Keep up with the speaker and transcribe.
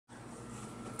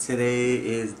Today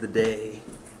is the day.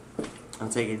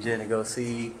 I'm taking Jen to go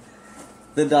see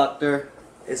the doctor.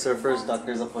 It's her first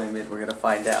doctor's appointment. We're gonna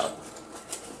find out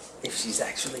if she's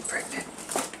actually pregnant.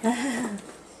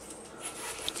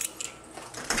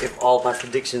 If all my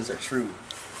predictions are true,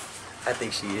 I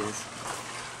think she is.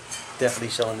 Definitely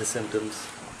showing the symptoms.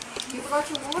 You forgot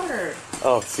your water.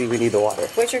 Oh, see, we need the water.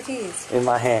 Where's your keys? In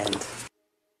my hand.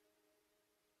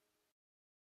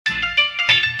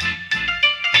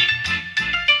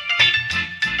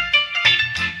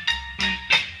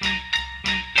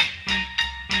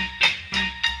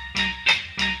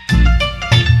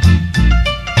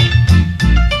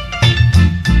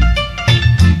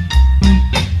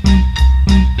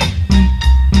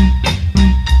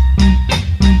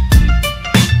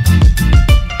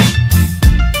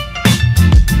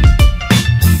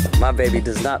 My baby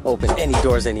does not open any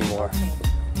doors anymore.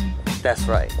 That's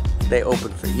right. They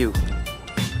open for you.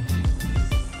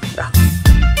 Ah.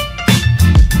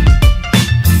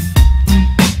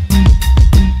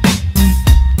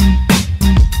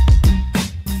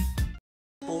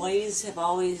 Boys have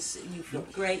always, you feel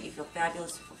great, you feel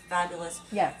fabulous,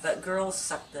 Yeah. but girls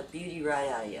suck the beauty right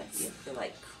out of you. You feel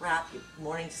like crap, you have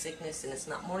morning sickness, and it's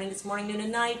not morning, it's morning, noon,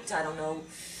 and night. I don't know.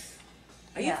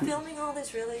 Are you filming all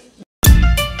this, really?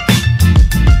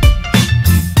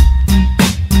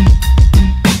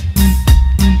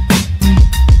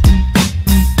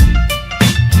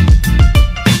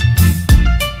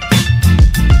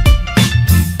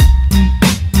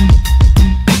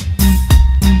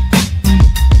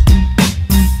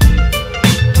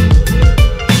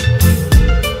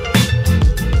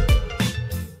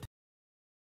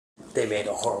 They made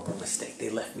a horrible mistake. They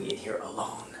left me in here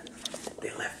alone.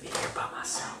 They left me here by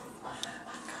myself.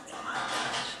 Got the light.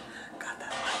 Got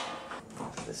that light.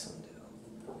 What does this one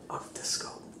do? Off the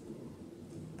scope.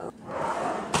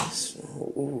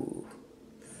 Ooh.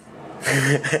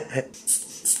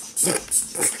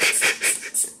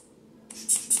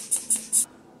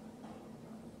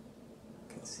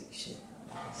 Can see shit.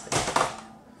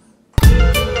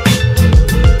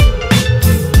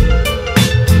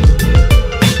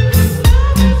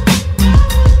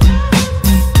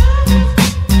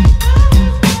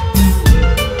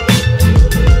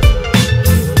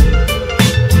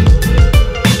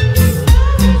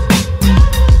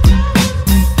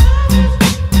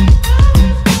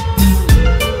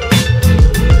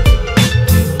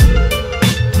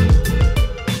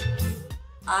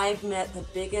 I've met the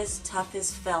biggest,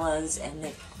 toughest fellas, and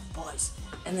they, boys,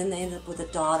 and then they end up with a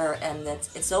daughter, and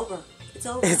it's over. It's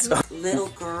over. It's over. Little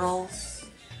girls.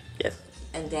 Yes.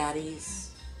 And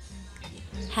daddies.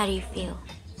 How do you feel?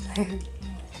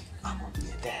 I want to be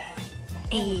a dad.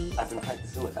 Hey. I've been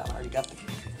practicing with that. I already got the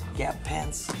Gap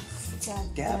pants.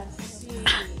 Gap.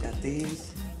 Got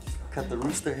these. Cut the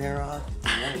rooster hair off.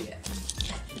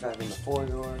 Driving the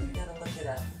 4-door. You gotta look it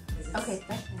up. Okay.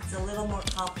 It's a little more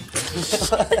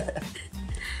complicated.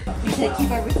 You said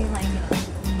keep everything like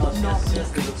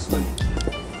Just because it's swimming.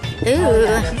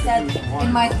 Ooh. She said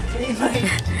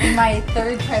in my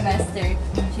third trimester,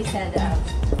 she said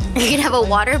You can have a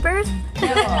water birth? no,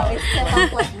 it's to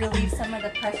help like relieve some of the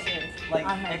pressure Like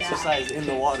on my exercise back. in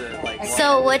the water. Like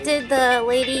So what did the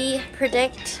lady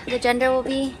predict the gender will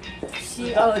be?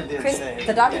 She, doctor didn't say.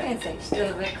 the doctor didn't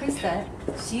say. But Krista,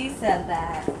 she said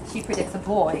that she predicts a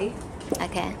boy.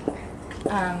 Okay.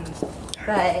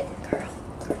 But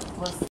we'll see.